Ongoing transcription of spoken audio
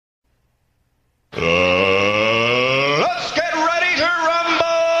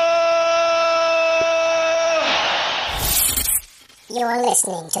You're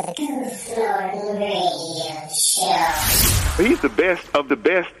listening to the Goof Norton Radio Show. He's the best of the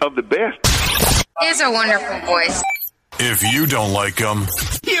best of the best. He has a wonderful voice. If you don't like him,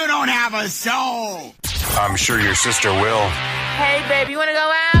 you don't have a soul. I'm sure your sister will. Hey, baby, you want to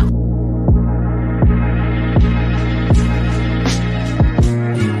go out?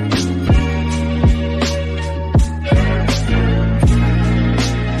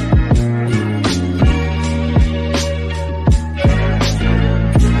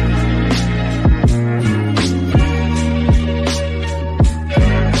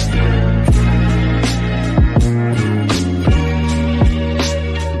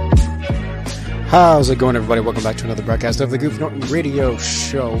 How's it going, everybody? Welcome back to another broadcast of the Goof Norton Radio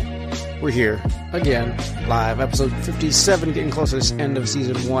Show. We're here again, live, episode 57, getting close to this end of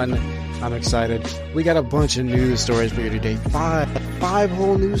season 1. I'm excited. We got a bunch of news stories for you today. Five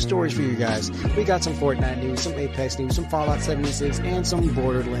whole news stories for you guys. We got some Fortnite news, some Apex news, some Fallout 76, and some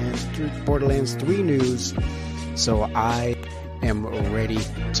Borderlands 3 news. So I am ready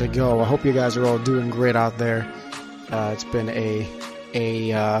to go. I hope you guys are all doing great out there. It's been a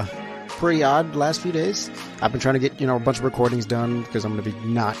pretty odd last few days. I've been trying to get a bunch of recordings done because I'm going to be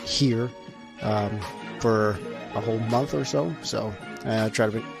not here for a whole month or so. So I've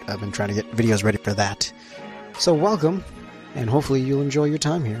been trying to get videos ready for that. So welcome, and hopefully you'll enjoy your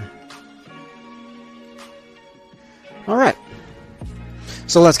time here. All right.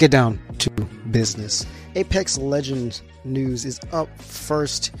 So let's get down to business. Apex Legends news is up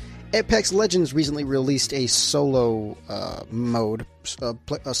first. Apex Legends recently released a solo mode,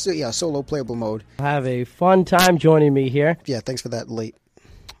 solo playable mode. Have a fun time joining me here. Yeah, thanks for that late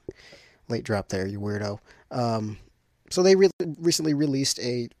drop there, you weirdo. So they recently released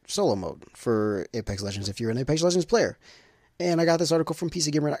a solo mode for Apex Legends if you're an Apex Legends player. And I got this article from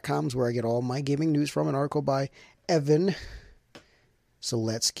PCGamer.com, where I get all my gaming news from, an article by Evan. So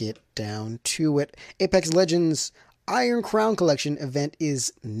let's get down to it. Apex Legends Iron Crown Collection event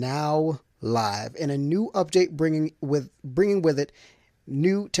is now live, and a new update bringing with it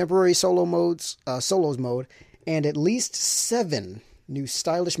new temporary solos mode, and at least 7 new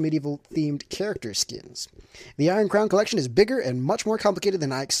stylish medieval themed character skins. The Iron Crown Collection is bigger and much more complicated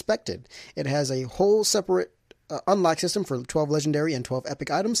than I expected. It has a whole separate unlock system for 12 legendary and 12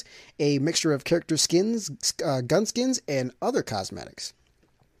 epic items, a mixture of character skins, gun skins, and other cosmetics.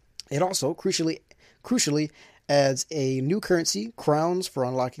 It also crucially adds a new currency, crowns, for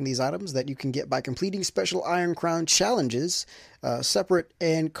unlocking these items that you can get by completing special Iron Crown challenges, separate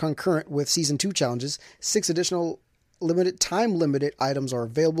and concurrent with Season 2 challenges. 6 additional time-limited items are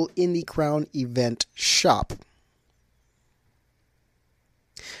available in the Crown event shop.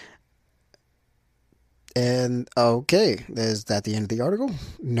 And, okay, is that the end of the article?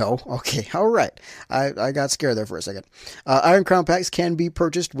 No? Okay, alright. I got scared there for a second. Iron Crown packs can be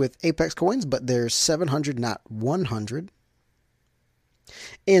purchased with Apex coins, but there's 700, not 100.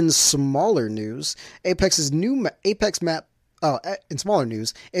 In smaller news, Apex's map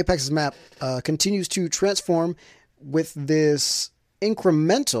continues to transform with this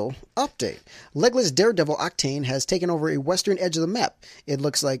incremental update. Legless Daredevil Octane has taken over a western edge of the map. It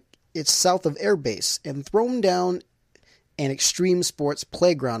looks like it's south of Airbase and thrown down an extreme sports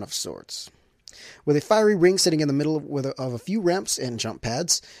playground of sorts. With a fiery ring sitting in the middle of a few ramps and jump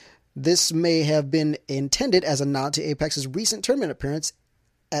pads, this may have been intended as a nod to Apex's recent tournament appearance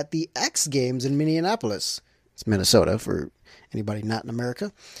at the X Games in Minneapolis. It's Minnesota for anybody not in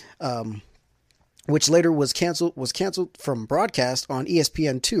America. Which later was canceled from broadcast on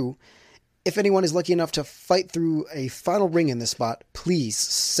ESPN2. If anyone is lucky enough to fight through a final ring in this spot, please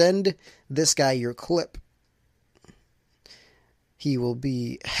send this guy your clip. He will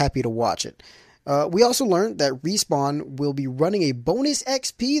be happy to watch it. We also learned that Respawn will be running a bonus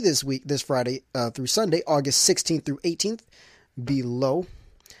XP this Friday through Sunday, August 16th through 18th, below.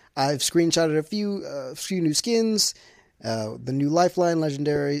 I've screenshotted a few new skins. The new Lifeline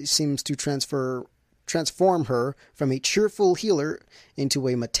Legendary seems to transform her from a cheerful healer into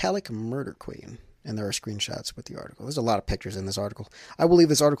a metallic murder queen. And there are screenshots with the article. There's a lot of pictures in this article. I will leave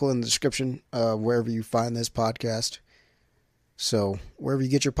this article in the description wherever you find this podcast. So wherever you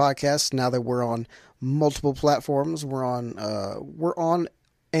get your podcasts, now that we're on multiple platforms, we're on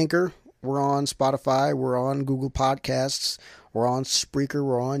Anchor, we're on Spotify, we're on Google Podcasts, we're on Spreaker,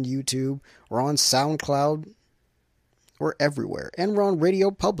 we're on YouTube, we're on SoundCloud. We're everywhere. And we're on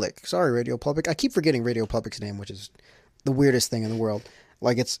Radio Public. Sorry, Radio Public. I keep forgetting Radio Public's name, which is the weirdest thing in the world.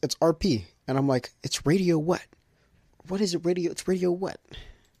 Like, it's RP. And I'm like, it's Radio what? What is it, Radio? It's Radio what?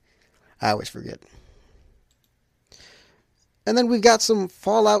 I always forget. And then we've got some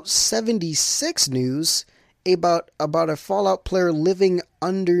Fallout 76 news. about a Fallout player living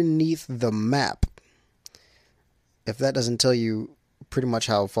underneath the map. If that doesn't tell you pretty much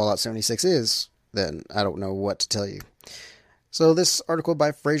how Fallout 76 is, then I don't know what to tell you. So this article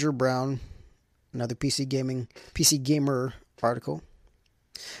by Fraser Brown, another PC Gamer article.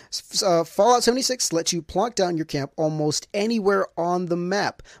 Fallout 76 lets you plonk down your camp almost anywhere on the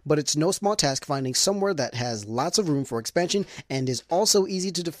map, but it's no small task finding somewhere that has lots of room for expansion and is also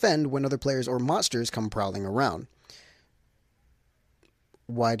easy to defend when other players or monsters come prowling around.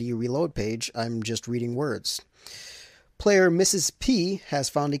 Why do you reload page? I'm just reading words. Player Mrs. P has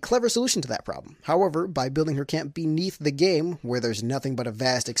found a clever solution to that problem. However, by building her camp beneath the game, where there's nothing but a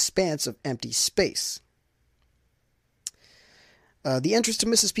vast expanse of empty space. The entrance to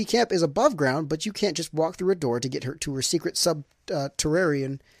Mrs. P camp is above ground, but you can't just walk through a door to get her to her secret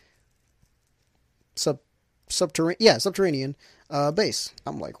subterranean base.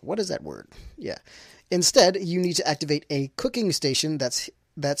 I'm like, what is that word? Yeah. Instead, you need to activate a cooking station that's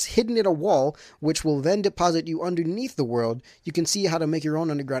hidden in a wall, which will then deposit you underneath the world. You can see how to make your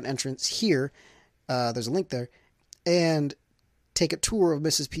own underground entrance here. There's a link there. And take a tour of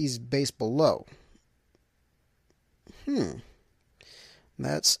Mrs. P's base below.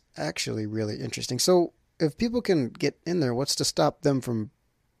 That's actually really interesting. So, if people can get in there, what's to stop them from,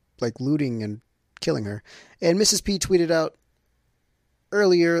 like, looting and killing her? And Mrs. P tweeted out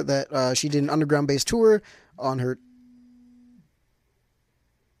earlier that she did an underground base tour on her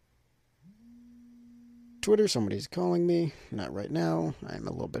Twitter. Somebody's calling me. Not right now. I'm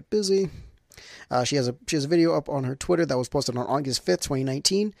a little bit busy. She has a video up on her Twitter that was posted on August 5th,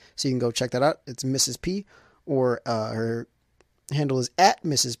 2019. So you can go check that out. It's Mrs. P, or her handle is at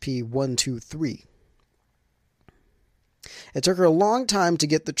Mrs. P123. It took her a long time to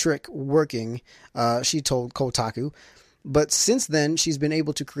get the trick working, she told Kotaku, but since then she's been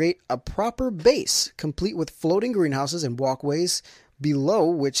able to create a proper base, complete with floating greenhouses and walkways below,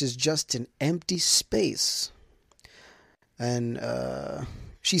 which is just an empty space. And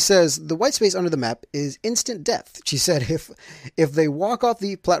she says the white space under the map is instant death. She said if they walk off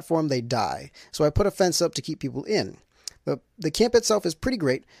the platform, they die. So I put a fence up to keep people in. The camp itself is pretty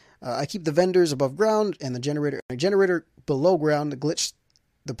great. I keep the vendors above ground and the generator below ground, glitch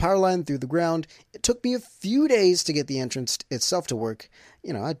the power line through the ground. It took me a few days to get the entrance itself to work.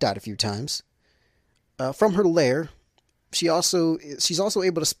 You know, I died a few times. From her lair, she's also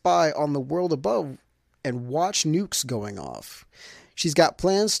able to spy on the world above and watch nukes going off. She's got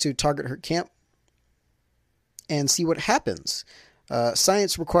plans to target her camp and see what happens.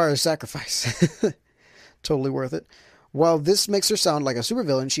 Science requires sacrifice. Totally worth it. While this makes her sound like a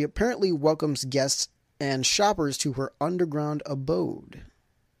supervillain, she apparently welcomes guests and shoppers to her underground abode.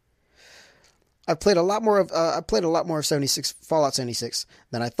 I've played a lot more of Fallout 76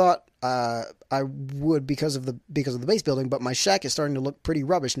 than I thought I would because of the base building, but my shack is starting to look pretty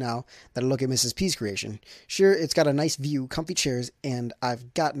rubbish now that I look at Mrs. P's creation. Sure, it's got a nice view, comfy chairs, and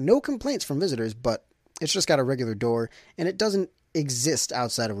I've got no complaints from visitors, but it's just got a regular door, and it doesn't exist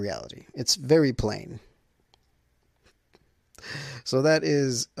outside of reality. It's very plain. So that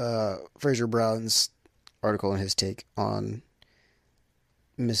is Fraser Brown's article and his take on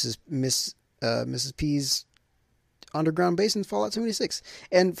Mrs. P's underground base in Fallout 76.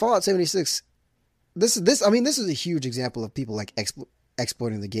 And Fallout 76, this is a huge example of people like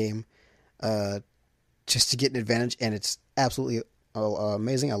exploiting the game just to get an advantage, and it's absolutely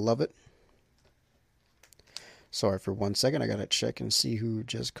amazing. I love it. Sorry for 1 second. I gotta check and see who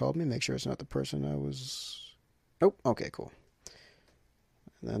just called me. Make sure it's not the person I was. Oh, okay, cool.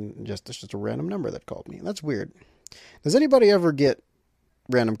 And then it's just a random number that called me. That's weird. Does anybody ever get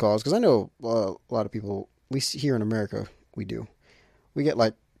random calls? Because I know a lot of people, at least here in America, we do. We get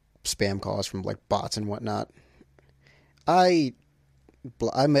like spam calls from like bots and whatnot. I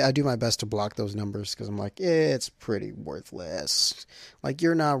do my best to block those numbers because I'm like, it's pretty worthless. Like,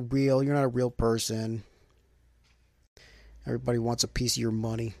 you're not real. You're not a real person. Everybody wants a piece of your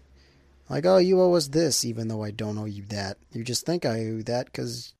money. Like, oh, you owe us this, even though I don't owe you that. You just think I owe you that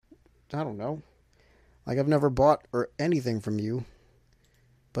because, I don't know. Like, I've never bought or anything from you,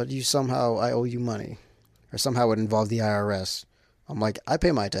 but I owe you money. Or somehow it involved the IRS. I'm like, I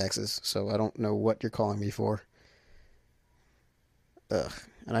pay my taxes, so I don't know what you're calling me for. Ugh.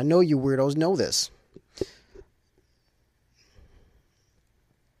 And I know you weirdos know this.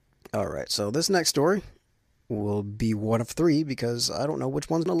 Alright, so this next story will be one of three because I don't know which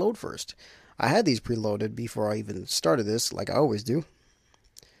one's going to load first. I had these preloaded before I even started this, like I always do,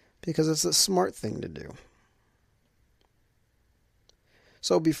 because it's a smart thing to do.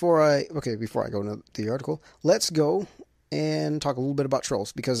 So before I go into the article, let's go and talk a little bit about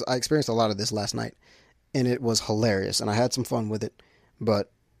trolls, because I experienced a lot of this last night, and it was hilarious, and I had some fun with it.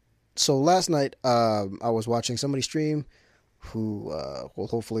 But so last night, I was watching somebody stream who will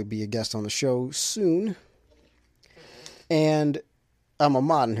hopefully be a guest on the show soon, and I'm a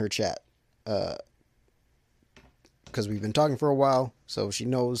mod in her chat because we've been talking for a while, so she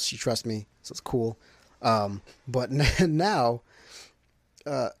knows, she trusts me, so it's cool. But now,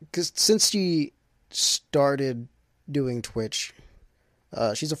 because since she started doing Twitch,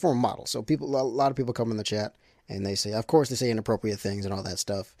 she's a former model, so a lot of people come in the chat and they say, of course, they say inappropriate things and all that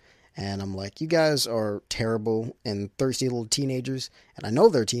stuff. And I'm like, you guys are terrible and thirsty little teenagers, and I know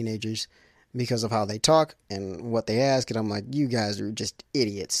they're teenagers because of how they talk and what they ask, and I'm like, you guys are just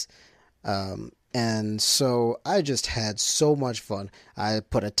idiots. And so I just had so much fun. I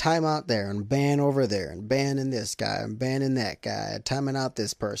put a timeout there and ban over there and banning this guy and banning that guy, timing out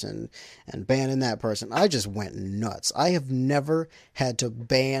this person and banning that person. I just went nuts. I have never had to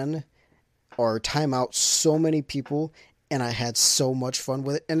ban or time out so many people, and I had so much fun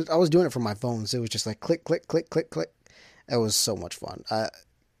with it. And I was doing it from my phone, so it was just like click, click, click, click, click. It was so much fun.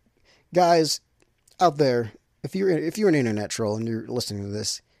 Guys out there, if you're an internet troll and you're listening to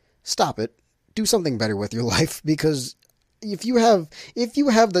this, stop it. Do something better with your life, because if you have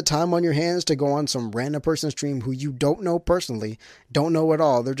the time on your hands to go on some random person's stream who you don't know personally, don't know at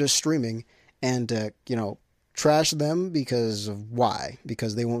all, they're just streaming, and trash them because of why?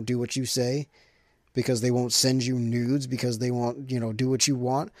 Because they won't do what you say, because they won't send you nudes, because they won't do what you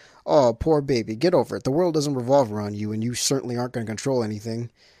want. Oh, poor baby, get over it. The world doesn't revolve around you, and you certainly aren't going to control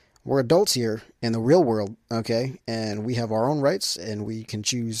anything. We're adults here in the real world, okay? And we have our own rights, and we can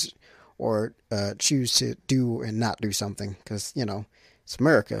choose or choose to do and not do something, because it's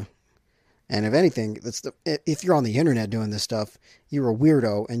America. And if anything, if you're on the internet doing this stuff, you're a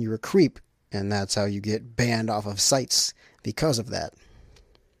weirdo and you're a creep, and that's how you get banned off of sites because of that.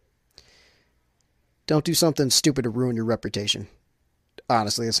 Don't do something stupid to ruin your reputation.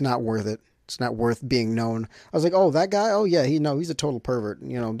 Honestly, it's not worth it. It's not worth being known. I was like, oh, that guy? Oh, yeah, he's a total pervert.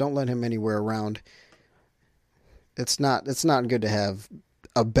 Don't let him anywhere around. It's not good to have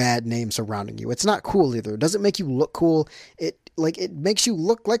a bad name surrounding you. It's not cool either. It doesn't make you look cool. It makes you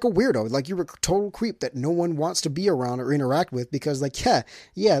look like a weirdo, like you're a total creep that no one wants to be around or interact with, because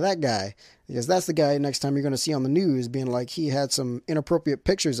yeah, that guy. Because that's the guy next time you're going to see on the news being like he had some inappropriate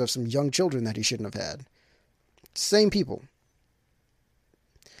pictures of some young children that he shouldn't have had. Same people.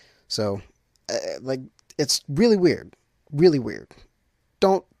 So, it's really weird. Really weird.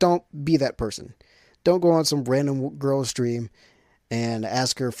 Don't be that person. Don't go on some random girl stream and don't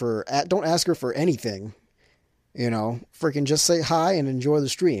ask her for anything. Freaking just say hi and enjoy the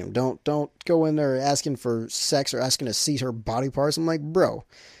stream. Don't go in there asking for sex or asking to see her body parts. I'm like, bro,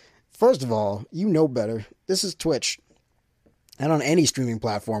 first of all, you know better. This is Twitch. And on any streaming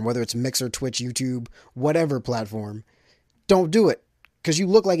platform, whether it's Mixer, Twitch, YouTube, whatever platform, don't do it. Because you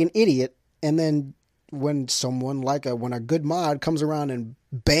look like an idiot, and then when when a good mod comes around and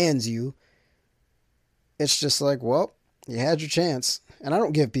bans you, it's just like, well, you had your chance. And I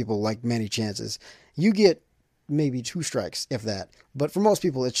don't give people many chances. You get maybe 2 strikes, if that. But for most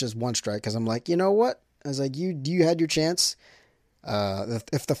people, it's just 1 strike, because I'm like, you know what? I was like, you had your chance.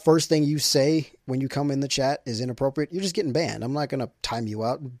 If the first thing you say when you come in the chat is inappropriate, you're just getting banned. I'm not going to time you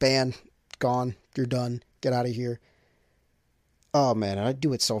out. Ban, gone, you're done, get out of here. Oh man, I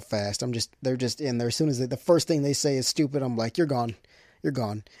do it so fast. They're just in there. As soon as the first thing they say is stupid, I'm like, you're gone. You're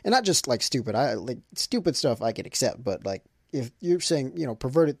gone. And not just stupid. Stupid stuff I can accept, but if you're saying,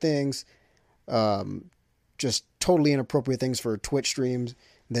 perverted things, just totally inappropriate things for Twitch streams,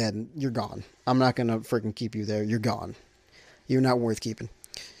 then you're gone. I'm not going to freaking keep you there. You're gone. You're not worth keeping.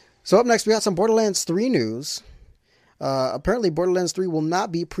 So up next, we got some Borderlands 3 news. Apparently, Borderlands 3 will not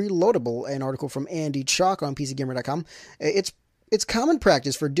be preloadable. An article from Andy Chalk on PCGamer.com. It's common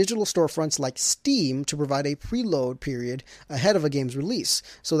practice for digital storefronts like Steam to provide a preload period ahead of a game's release,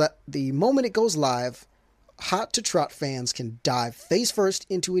 so that the moment it goes live, hot to trot fans can dive face first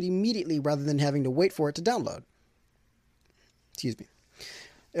into it immediately rather than having to wait for it to download. Excuse me.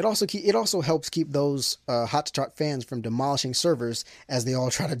 It also helps keep those hot to trot fans from demolishing servers as they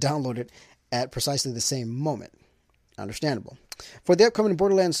all try to download it at precisely the same moment. Understandable. For the upcoming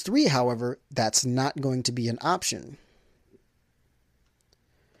Borderlands 3, however, that's not going to be an option.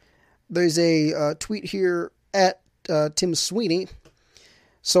 There's a tweet here at Tim Sweeney.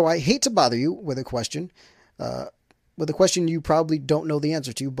 So I hate to bother you with a question. You probably don't know the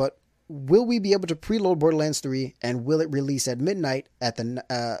answer to, but will we be able to preload Borderlands 3, and will it release at midnight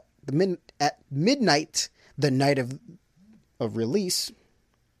midnight the night of release?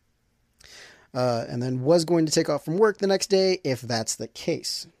 And then was going to take off from work the next day if that's the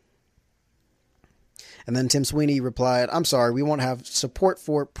case. And then Tim Sweeney replied, "I'm sorry, we won't have support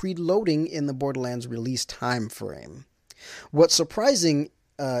for preloading in the Borderlands release time frame." What's surprising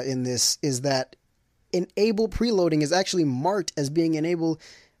in this is that enable preloading is actually marked as being enabled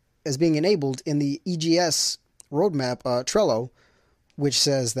in the EGS roadmap Trello, which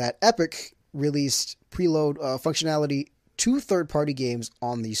says that Epic released preload functionality to third-party games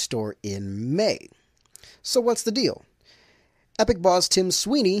on the store in May. So what's the deal? Epic boss Tim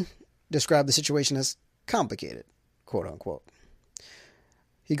Sweeney described the situation as complicated, quote unquote.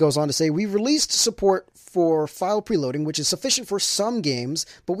 He goes on to say, "We released support for file preloading, which is sufficient for some games,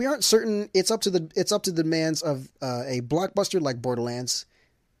 but we aren't certain it's up to the demands of a blockbuster like Borderlands."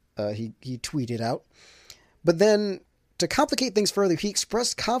 He tweeted out. But then, to complicate things further, he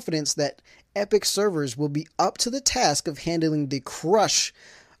expressed confidence that Epic servers will be up to the task of handling the crush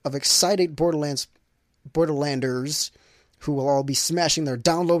of excited Borderlanders who will all be smashing their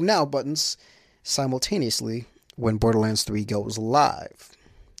download now buttons simultaneously when Borderlands 3 goes live.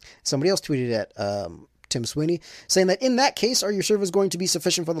 Somebody else tweeted at Tim Sweeney saying that in that case, are your servers going to be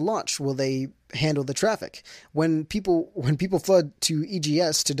sufficient for the launch? Will they handle the traffic? When people flood to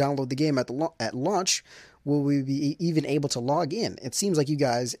EGS to download the game at launch, will we be even able to log in? It seems like you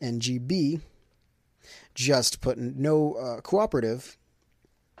guys and GB just put no cooperative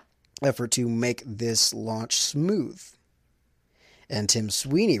effort to make this launch smooth. And Tim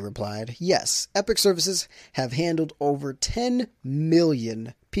Sweeney replied, "Yes, Epic services have handled over 10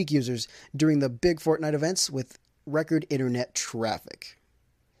 million peak users during the big Fortnite events with record internet traffic."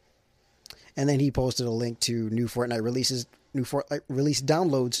 And then he posted a link to new Fortnite release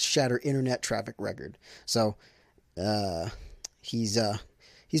downloads shatter internet traffic record. So he's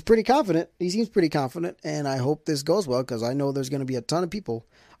pretty confident. He seems pretty confident, and I hope this goes well because I know there's going to be a ton of people.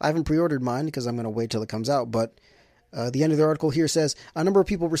 I haven't pre-ordered mine because I'm going to wait till it comes out, but the end of the article here says, "A number of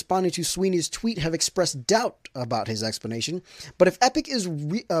people responding to Sweeney's tweet have expressed doubt about his explanation, but if Epic is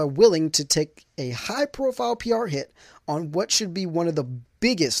willing to take a high-profile PR hit on what should be one of the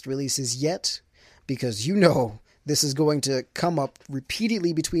biggest releases yet, because this is going to come up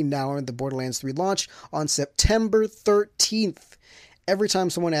repeatedly between now and the Borderlands 3 launch on September 13th. Every time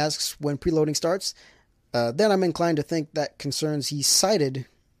someone asks when preloading starts, then I'm inclined to think that the concerns he cited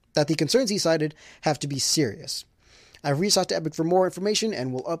have to be serious. I've reached out to Epic for more information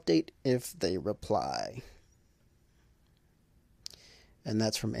and will update if they reply." And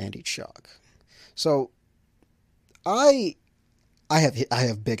that's from Andy Chalk. So I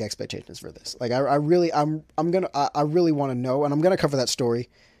have big expectations for this. Like I really want to know, and I'm gonna cover that story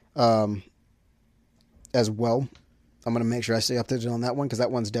as well. I'm gonna make sure I stay updated on that one because that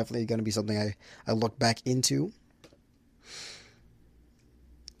one's definitely gonna be something I look back into.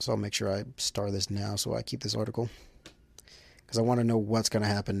 So I'll make sure I star this now so I keep this article, because I want to know what's going to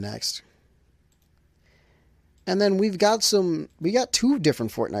happen next. And then we got two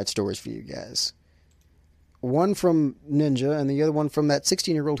different Fortnite stories for you guys. One from Ninja and the other one from that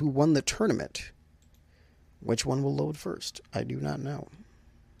 16-year-old who won the tournament. Which one will load first? I do not know.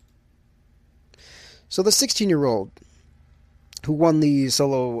 So the 16-year-old who won the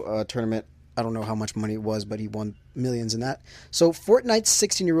solo tournament, I don't know how much money it was, but he won millions in that. So Fortnite's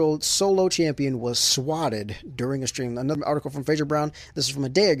 16-year-old solo champion was swatted during a stream. Another article from Fraser Brown. This is from a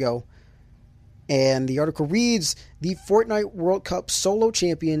day ago. And the article reads, "The Fortnite World Cup solo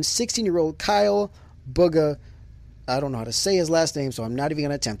champion, 16-year-old Kyle Bugga," I don't know how to say his last name, so I'm not even going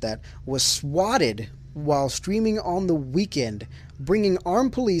to attempt that, was swatted while streaming on the weekend, bringing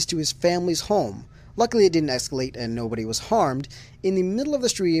armed police to his family's home. Luckily, it didn't escalate and nobody was harmed. In the middle of the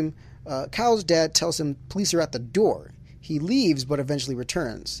stream, Kyle's dad tells him police are at the door. He leaves, but eventually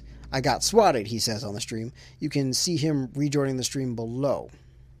returns. "I got swatted," he says on the stream. You can see him rejoining the stream below.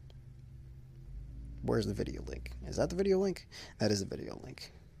 Where's the video link? Is that the video link? That is a video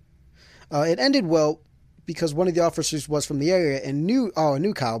link. It ended well because one of the officers was from the area and knew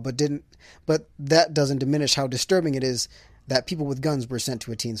Kyle, but that doesn't diminish how disturbing it is that people with guns were sent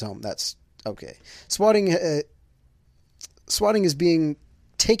to a teen's home. That's okay. Swatting is being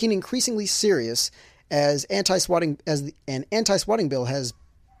taken increasingly serious as an anti-swatting bill has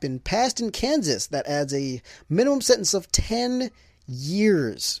been passed in Kansas that adds a minimum sentence of 10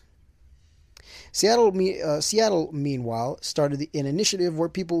 years. Seattle, meanwhile, started an initiative where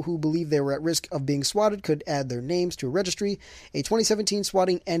people who believe they were at risk of being swatted could add their names to a registry. A 2017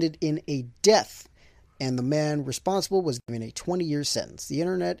 swatting ended in a death, and the man responsible was given a 20-year sentence. The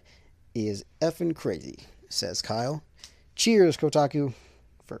internet is effing crazy, says Kyle. Cheers, Kotaku,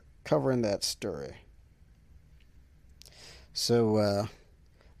 for covering that story. So,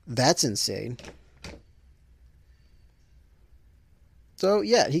 that's insane. So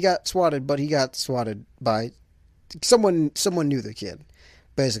yeah, he got swatted, but he got swatted by someone knew the kid.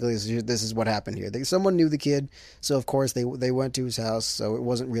 Basically, this is what happened here. Someone knew the kid, so of course they went to his house. So it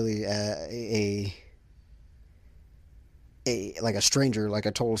wasn't really a stranger, like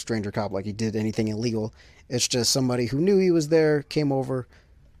a total stranger cop, like he did anything illegal. It's just somebody who knew he was there, came over,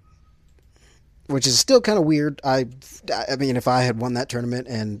 which is still kind of weird. I mean, if I had won that tournament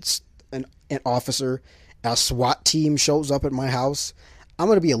and an officer, a SWAT team shows up at my house, I'm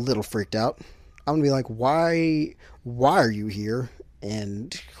gonna be a little freaked out. I'm gonna be like, why are you here?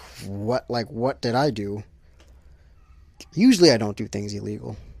 And what did I do? Usually I don't do things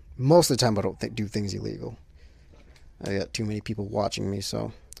illegal. Most of the time I don't do things illegal. I got too many people watching me,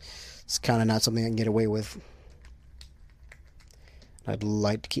 so it's kind of not something I can get away with. I'd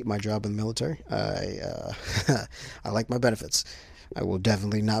like to keep my job in the military. I like my benefits. I will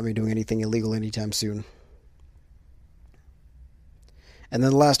definitely not be doing anything illegal anytime soon. And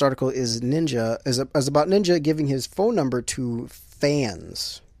then the last article is about Ninja giving his phone number to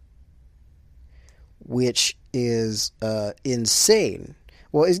fans, which is insane.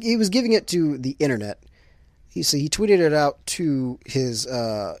 Well, he was giving it to the internet. He tweeted it out to his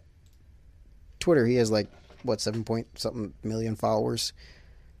Twitter. He has 7 point something million followers.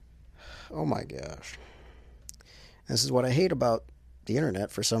 Oh my gosh. This is what I hate about the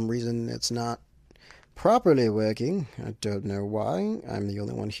internet. For some reason, it's not properly working. I don't know why. I'm the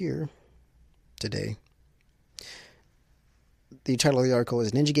only one here today. The title of the article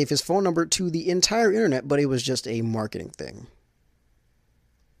is Ninja gave his phone number to the entire internet, but it was just a marketing thing.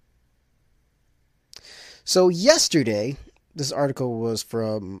 So yesterday, this article was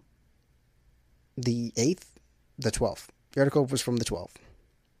from the 8th, the 12th. The article was from the 12th.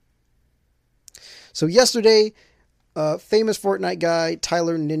 So yesterday, famous Fortnite guy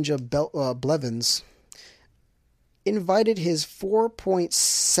Tyler Ninja Blevins invited his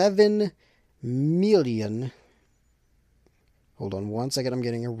 4.7 million... Hold on one second, I'm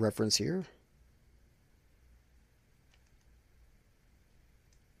getting a reference here.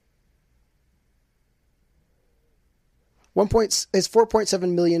 His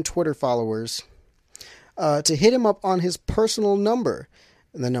 4.7 million Twitter followers to hit him up on his personal number.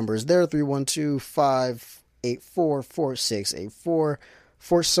 And the number is there, 312-584-4684,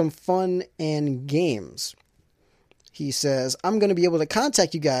 for some fun and games. He says, I'm going to be able to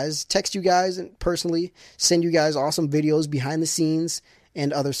contact you guys, text you guys, and personally send you guys awesome videos behind the scenes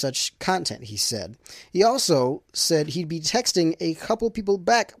and other such content, he said. He also said he'd be texting a couple people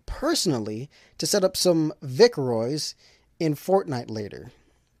back personally to set up some Vicroys in Fortnite later.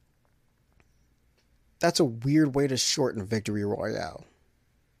 That's a weird way to shorten Victory Royale.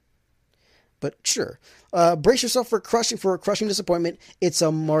 But sure. Brace yourself for a crushing disappointment. It's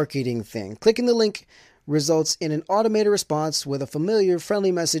a marketing thing. Clicking the link results in an automated response with a familiar,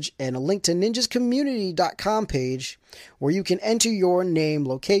 friendly message and a link to ninjascommunity.com page where you can enter your name,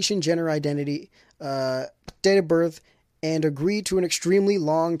 location, gender identity, date of birth, and agree to an extremely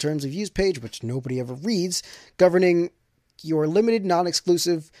long terms of use page, which nobody ever reads, governing your limited,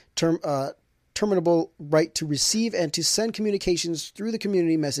 non-exclusive, terminable right to receive and to send communications through the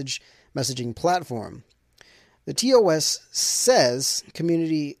community messaging platform. The TOS says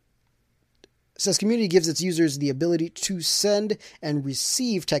community gives its users the ability to send and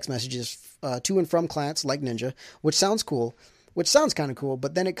receive text messages to and from clients like Ninja, which sounds kind of cool,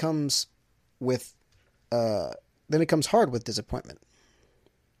 but then it comes hard with disappointment.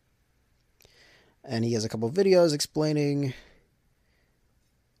 And he has a couple of videos explaining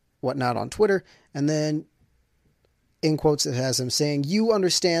whatnot on Twitter, and then in quotes it has him saying, "You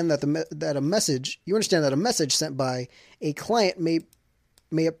understand that a message sent by a client may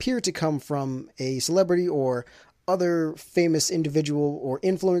appear to come from a celebrity or other famous individual or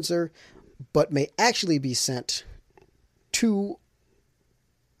influencer, but may actually be sent to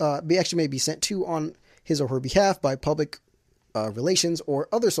on his or her behalf by public relations or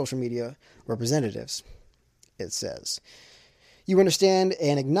other social media representatives," it says. "You understand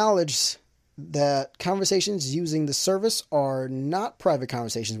and acknowledge that conversations using the service are not private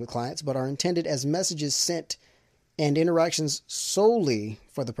conversations with clients, but are intended as messages sent and interactions solely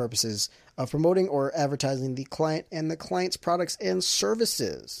for the purposes of promoting or advertising the client and the client's products and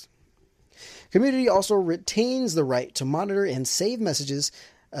services. Community also retains the right to monitor and save messages,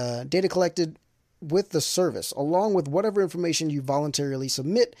 data collected with the service, along with whatever information you voluntarily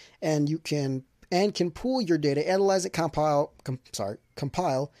submit, and can pool your data, analyze it, compile,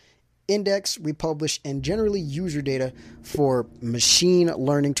 index, republish, and generally use your data for machine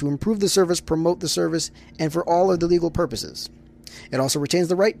learning to improve the service, promote the service, and for all of the legal purposes. It also retains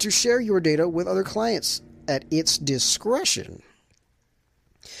the right to share your data with other clients at its discretion."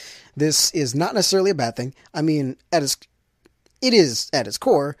 This is not necessarily a bad thing. I mean, it is at its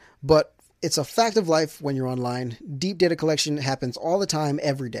core, but it's a fact of life when you're online. Deep data collection happens all the time,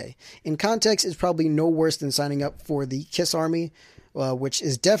 every day. In context, it's probably no worse than signing up for the KISS Army, which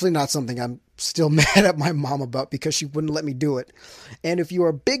is definitely not something I'm still mad at my mom about because she wouldn't let me do it. And if you're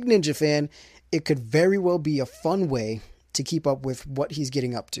a big Ninja fan, it could very well be a fun way to keep up with what he's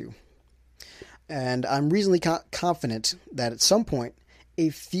getting up to. And I'm reasonably confident that at some point, a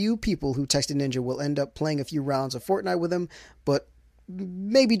few people who texted Ninja will end up playing a few rounds of Fortnite with him, but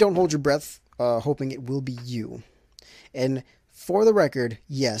maybe don't hold your breath, hoping it will be you. And for the record,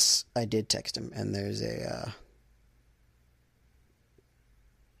 yes, I did text him, and there's a...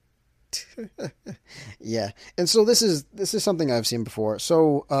 yeah, and so this is something I've seen before.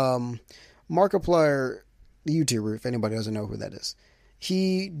 So, Markiplier, the YouTuber, if anybody doesn't know who that is,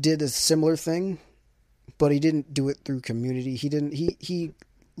 he did a similar thing, but he didn't do it through community. He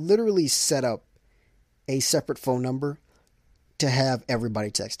literally set up a separate phone number to have everybody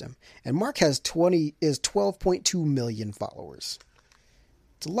text him. And Mark has 12.2 million followers.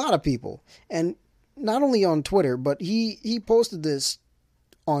 It's a lot of people. And not only on Twitter, but he posted this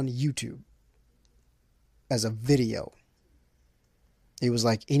on YouTube as a video. He was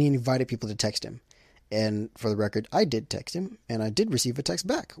like, and he invited people to text him. And for the record, I did text him, and I did receive a text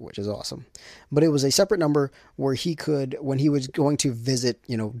back, which is awesome. But it was a separate number where he could, when he was going to visit,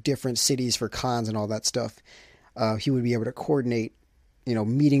 different cities for cons and all that stuff, he would be able to coordinate,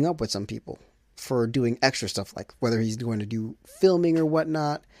 meeting up with some people for doing extra stuff, like whether he's going to do filming or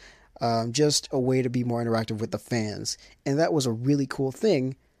whatnot, just a way to be more interactive with the fans. And that was a really cool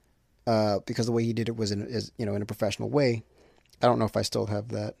thing, because the way he did it was in a professional way. I don't know if I still have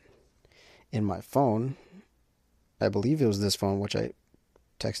that in my phone. I believe it was this phone, which I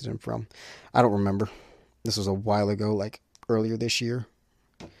texted him from. I don't remember. This was a while ago, like earlier this year.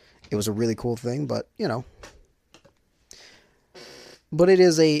 It was a really cool thing, but but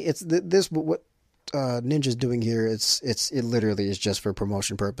what Ninja's doing here. It literally is just for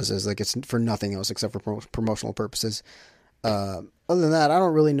promotion purposes. Like, it's for nothing else except for promotional purposes. Other than that, I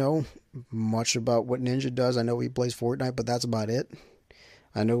don't really know much about what Ninja does. I know he plays Fortnite, but that's about it.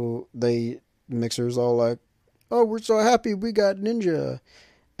 I know Mixer's all like, oh, we're so happy we got Ninja.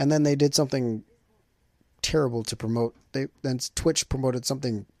 And then they did something terrible to promote. Then Twitch promoted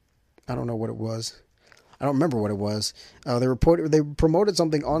something, I don't know what it was. I don't remember what it was. They promoted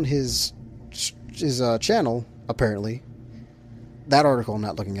something on his channel, apparently. That article I'm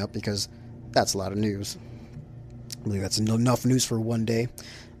not looking up because that's a lot of news. I believe that's enough news for one day.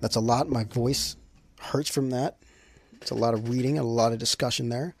 That's a lot. My voice hurts from that. It's a lot of reading and a lot of discussion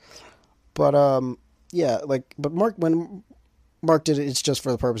there. But, but when Mark did it, it's just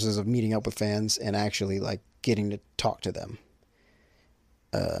for the purposes of meeting up with fans and actually, like, getting to talk to them.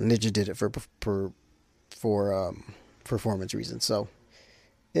 Ninja did it for performance reasons. So,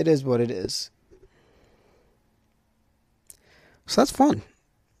 it is what it is. So that's fun.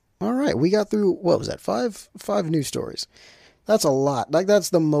 All right, we got through, what was that, five news stories. That's a lot. Like, that's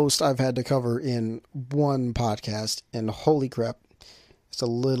the most I've had to cover in one podcast, and holy crap,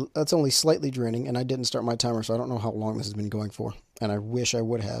 that's only slightly draining, and I didn't start my timer, so I don't know how long this has been going for, and I wish I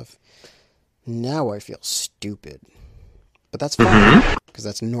would have. Now I feel stupid. But that's fine, because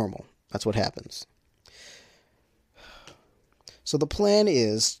that's normal. That's what happens. So the plan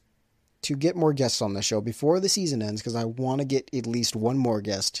is to get more guests on the show before the season ends, because I want to get at least one more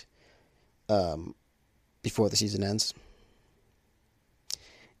guest before the season ends.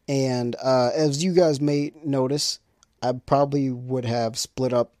 And as you guys may notice, I probably would have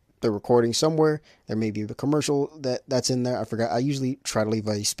split up the recording somewhere. There may be a commercial that's in there. I forgot. I usually try to leave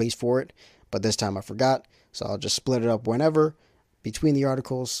a space for it, but this time I forgot. So I'll just split it up whenever between the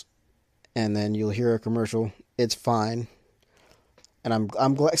articles, and then you'll hear a commercial. It's fine. And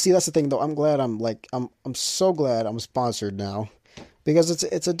I'm glad. See, that's the thing, though. I'm so glad I'm sponsored now, because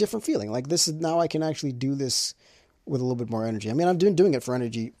it's a different feeling. Like, this is now I can actually do this with a little bit more energy. I mean, I've been doing it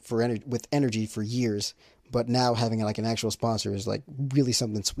with energy for years, but now having like an actual sponsor is like really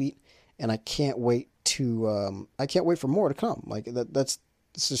something sweet, and I can't wait for more to come. Like, that's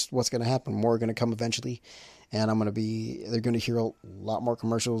just what's going to happen. More are going to come eventually, and they're going to hear a lot more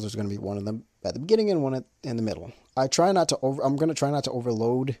commercials. There's going to be one of them at the beginning and one in the middle. I'm going to try not to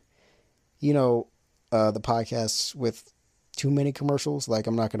overload, the podcasts with too many commercials. Like,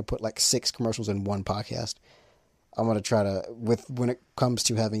 I'm not going to put like 6 commercials in one podcast. I'm going to try to, when it comes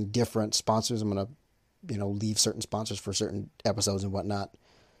to having different sponsors, I'm going to, leave certain sponsors for certain episodes and whatnot.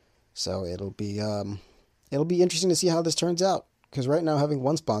 So it'll be interesting to see how this turns out. Because right now, having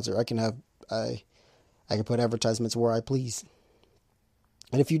one sponsor, I can put advertisements where I please.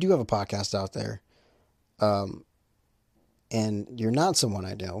 And if you do have a podcast out there, and you're not someone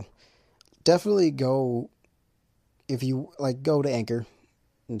I know, definitely go, if you like, go to Anchor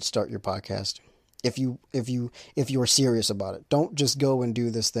and start your podcast. If you're serious about it, don't just go and do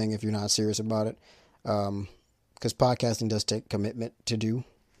this thing if you're not serious about it. Because podcasting does take commitment to do.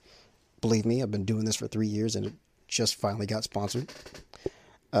 Believe me, I've been doing this for 3 years and it just finally got sponsored.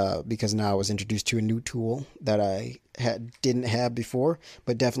 Because now I was introduced to a new tool that I didn't have before,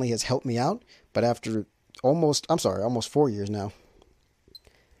 but definitely has helped me out. But after almost 4 years now.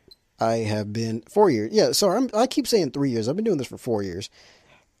 I have been 4 years. Yeah, sorry, I keep saying 3 years. I've been doing this for 4 years.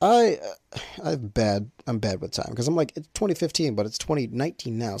 I'm bad with time because I'm like, it's 2015, but it's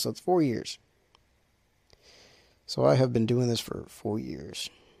 2019 now, so it's 4 years. So I have been doing this for 4 years.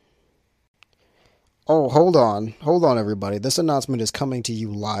 Oh, hold on, everybody. This announcement is coming to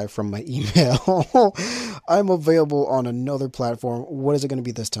you live from my email. I'm available on another platform. What is it going to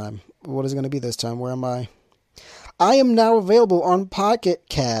be this time? Where am I? I am now available on Pocket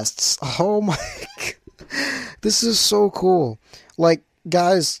Casts. Oh my God. This is so cool. Like,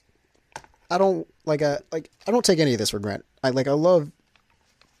 guys, I don't take any of this for granted. I love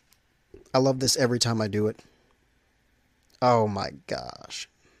this every time I do it. Oh my gosh.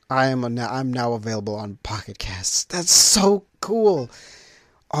 I'm now available on Pocket Casts. That's so cool.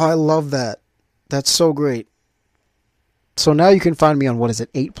 Oh, I love that. That's so great. So now you can find me on,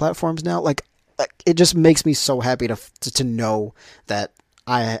 8 platforms now? Like, it just makes me so happy to know that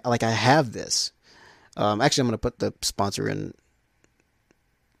I have this. Actually, I'm going to put the sponsor in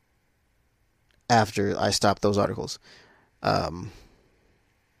after I stop those articles. But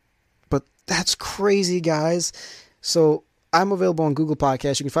that's crazy, guys. So I'm available on Google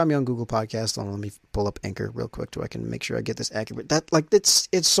Podcasts. You can find me on Google Podcasts. Let me pull up Anchor real quick so I can make sure I get this accurate.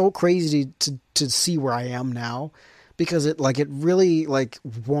 It's so crazy to see where I am now, because it really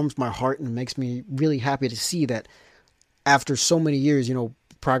warms my heart and makes me really happy to see that after so many years,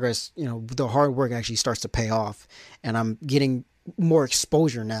 progress, the hard work actually starts to pay off, and I'm getting more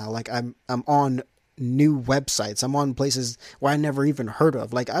exposure now. Like I'm on new websites. I'm on places where I never even heard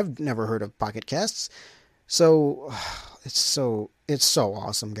of. Like, I've never heard of Pocket Casts. So it's so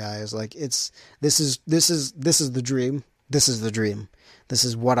awesome, guys. Like, this is the dream. This is the dream. This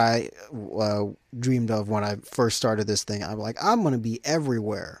is what I dreamed of when I first started this thing. I'm like, I'm going to be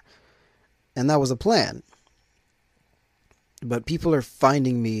everywhere. And that was a plan. But people are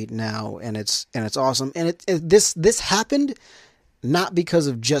finding me now, and it's awesome. And this happened not because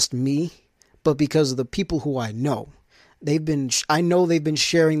of just me, but because of the people who I know. I know they've been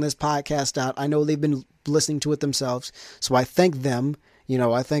sharing this podcast out. I know they've been listening to it themselves. So I thank them.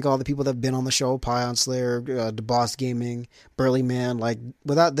 I thank all the people that have been on the show, Pion Slayer, The Boss Gaming, Burly Man. Like,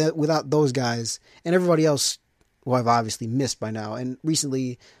 without those guys and everybody else who I've obviously missed by now. And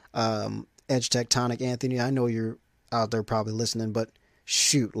recently, Edge Tectonic, Anthony, I know you're out there probably listening, but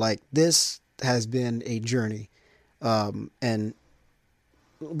shoot, like, this has been a journey. And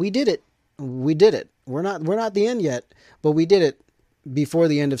we did it. We're not the end yet, but we did it before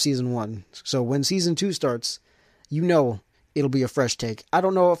the end of season 1. So when season 2 starts, it'll be a fresh take. I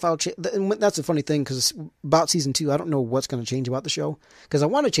don't know if I'll change. That's a funny thing, because about season 2, I don't know what's going to change about the show, because I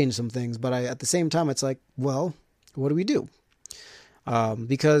want to change some things, but at the same time, it's like, well, what do we do?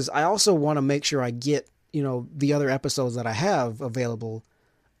 Because I also want to make sure I get, the other episodes that I have available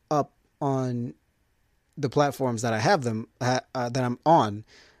up on the platforms that I have them, that I'm on.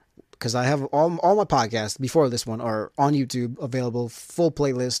 Because I have all my podcasts before this one are on YouTube, available, full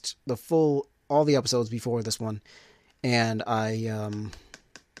playlist, all the episodes before this one. And I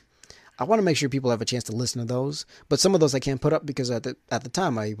want to make sure people have a chance to listen to those. But some of those I can't put up because at the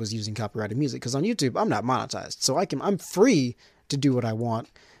time I was using copyrighted music. Because on YouTube, I'm not monetized. So I'm free to do what I want,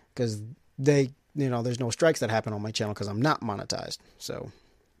 because there's no strikes that happen on my channel because I'm not monetized. So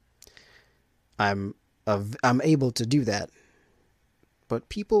I'm able to do that. But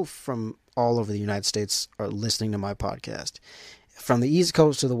people from all over the United States are listening to my podcast, from the East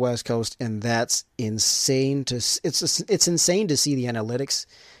Coast to the West Coast, and that's insane. It's insane to see the analytics,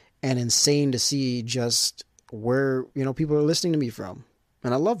 and insane to see just where people are listening to me from,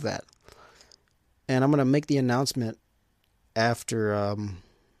 and I love that. And I'm gonna make the announcement after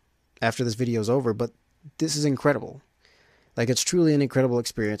this video is over. But this is incredible. Like, it's truly an incredible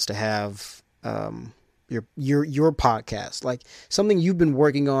experience to have your podcast, like something you've been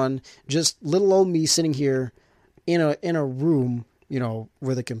working on, just little old me sitting here in a room,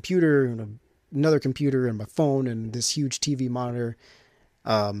 with a computer and another computer and my phone and this huge TV monitor,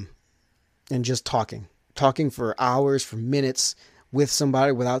 and just talking for hours, for minutes, with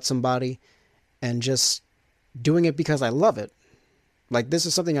somebody, without somebody, and just doing it because I love it. Like, this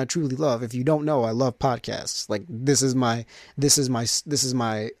is something I truly love. If you don't know, I love podcasts. Like, this is my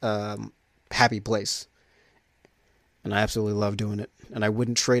happy place. And I absolutely love doing it. And I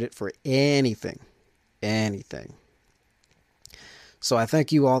wouldn't trade it for anything. Anything. So I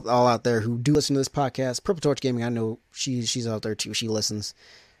thank you all out there who do listen to this podcast. Purple Torch Gaming, I know she's out there too. She listens.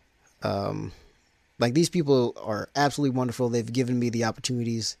 Like, these people are absolutely wonderful. They've given me the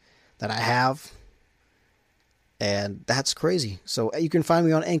opportunities that I have. And that's crazy. So you can find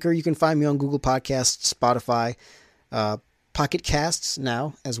me on Anchor. You can find me on Google Podcasts, Spotify, Pocket Casts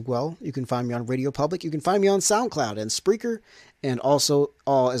now as well. You can find me on Radio Public. You can find me on SoundCloud and Spreaker. And also,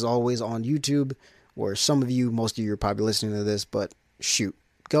 as always, on YouTube, where most of you are probably listening to this, but shoot.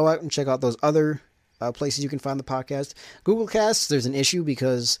 Go out and check out those other places you can find the podcast. Google Casts, there's an issue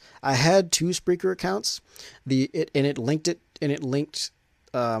because I had 2 Spreaker accounts. It linked the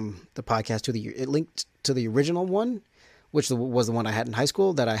podcast to the original one, which was the one I had in high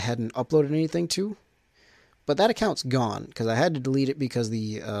school that I hadn't uploaded anything to. But that account's gone because I had to delete it because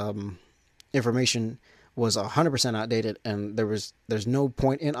the information was 100% outdated, and there's no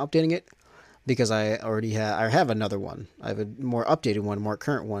point in updating it because I have another one. I have a more updated one, more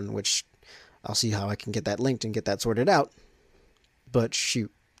current one, which I'll see how I can get that linked and get that sorted out. But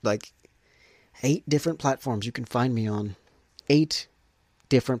shoot, like 8 different platforms you can find me on. 8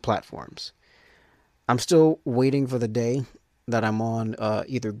 different platforms. I'm still waiting for the day that I'm on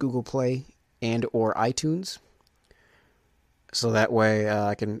either Google Play and or iTunes. So that way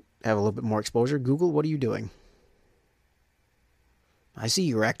I can have a little bit more exposure. Google, what are you doing? I see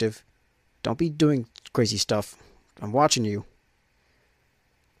you're active. Don't be doing crazy stuff. I'm watching you.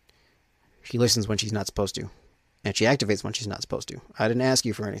 She listens when she's not supposed to. And she activates when she's not supposed to. I didn't ask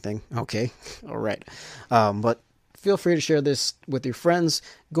you for anything. Okay. All right. But feel free to share this with your friends.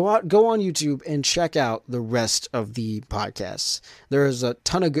 Go on YouTube and check out the rest of the podcasts. There's a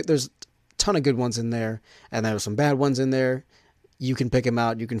ton of good ones in there, and there are some bad ones in there. You can pick them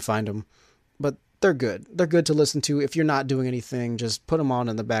out. You can find them, but they're good. They're good to listen to. If you're not doing anything, just put them on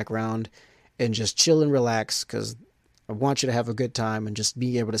in the background and just chill and relax, because I want you to have a good time and just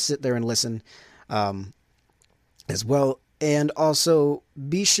be able to sit there and listen as well. And also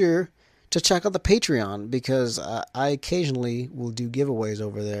be sure to check out the Patreon, because I occasionally will do giveaways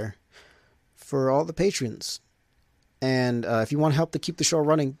over there for all the patrons. And if you want to help to keep the show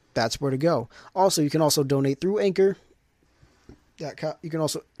running, that's where to go. Also, you can also donate through Anchor.com. You can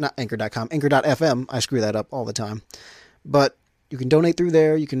also, not Anchor.com, Anchor.fm. I screw that up all the time. But you can donate through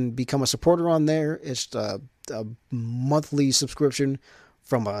there. You can become a supporter on there. It's a monthly subscription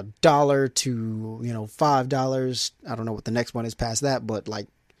from $1 to, $5. I don't know what the next one is past that, but like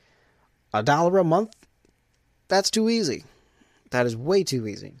 $1 a month, that's too easy. That is way too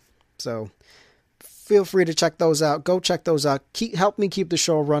easy. So feel free to check those out. Go check those out. Help me keep the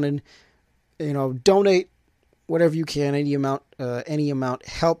show running. Donate whatever you can. Any amount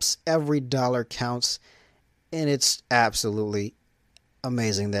helps. Every dollar counts, and it's absolutely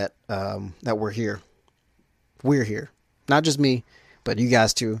amazing that we're here. We're here, not just me, but you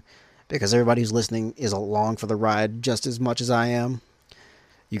guys too, because everybody who's listening is along for the ride just as much as I am.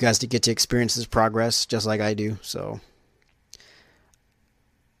 You guys get to experience this progress just like I do. So,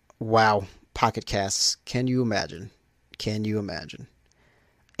 wow. Pocket Casts. Can you imagine?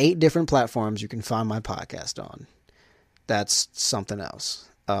 8 different platforms you can find my podcast on. That's something else.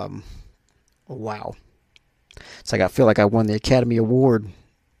 Wow. It's like I feel like I won the Academy Award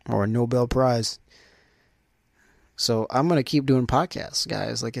or a Nobel Prize. So I'm going to keep doing podcasts,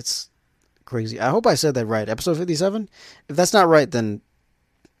 guys. Like, it's crazy. I hope I said that right. Episode 57? If that's not right, then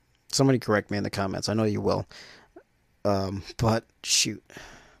somebody correct me in the comments. I know you will. But shoot.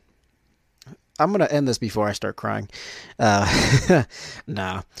 I'm going to end this before I start crying.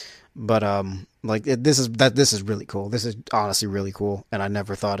 Nah. But this is really cool. This is honestly really cool, and I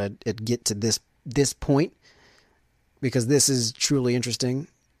never thought it'd get to this point, because this is truly interesting,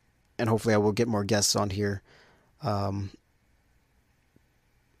 and hopefully I will get more guests on here.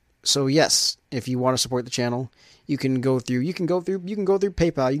 So yes, if you want to support the channel, you can go through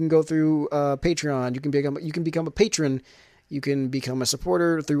PayPal, you can go through Patreon, you can become a patron, you can become a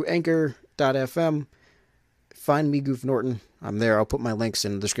supporter through Anchor.fm. Find me, Goof Norton. I'm there. I'll put my links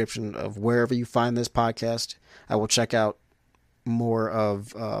in the description of wherever you find this podcast. I will check out more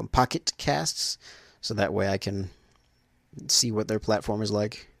of Pocket Casts, so that way I can see what their platform is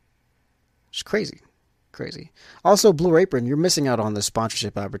like. It's crazy. Also, Blue Apron, you're missing out on the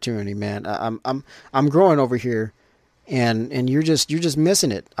sponsorship opportunity, man. I'm growing over here, and you're just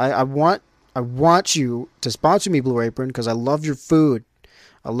missing it. I want you to sponsor me, Blue Apron, because I love your food.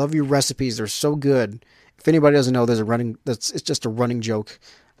 I love your recipes. They're so good. If anybody doesn't know, it's just a running joke.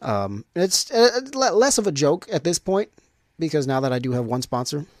 It's less of a joke at this point because now that I do have one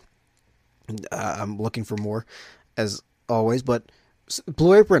sponsor, I'm looking for more as always, but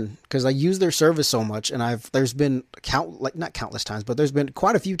Blue Apron, because I use their service so much, and there's been not countless times, but there's been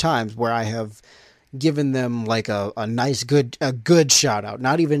quite a few times where I have given them like a good shout out.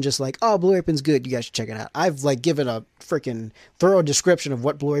 Not even just like, oh, Blue Apron's good, you guys should check it out. I've like given a freaking thorough description of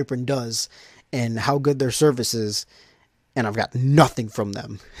what Blue Apron does and how good their service is, and I've got nothing from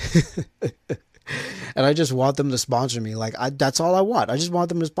them. And I just want them to sponsor me. Like that's all I want. I just want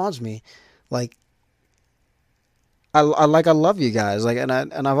them to sponsor me. Like I love you guys. Like and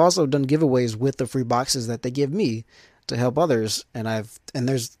I've also done giveaways with the free boxes that they give me to help others, and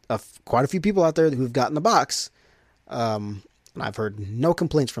there's quite a few people out there who've gotten the box, and I've heard no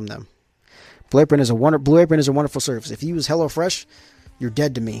complaints from them. Blue Apron is a wonderful service. If you use HelloFresh, you're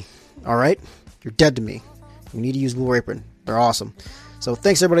dead to me. All right, you're dead to me. You need to use Blue Apron. They're awesome. So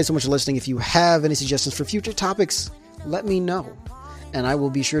thanks everybody so much for listening. If you have any suggestions for future topics, let me know, and I will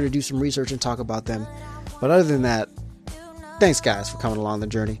be sure to do some research and talk about them. But other than that, thanks guys for coming along the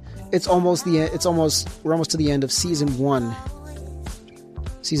journey. We're almost to the end of season 1.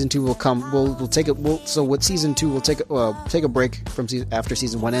 Season 2 will come. So with season 2, we'll take a break from after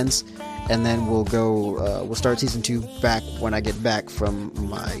season 1 ends, and then we'll start season 2 back when I get back from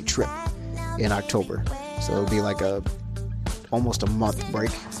my trip in October. So it'll be like almost a month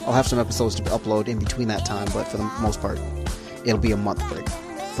break. I'll have some episodes to upload in between that time, but for the most part, it'll be a month break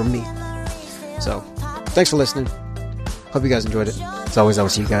for me. So thanks for listening. Hope you guys enjoyed it. As always, I will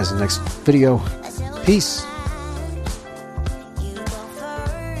see you guys in the next video. Peace.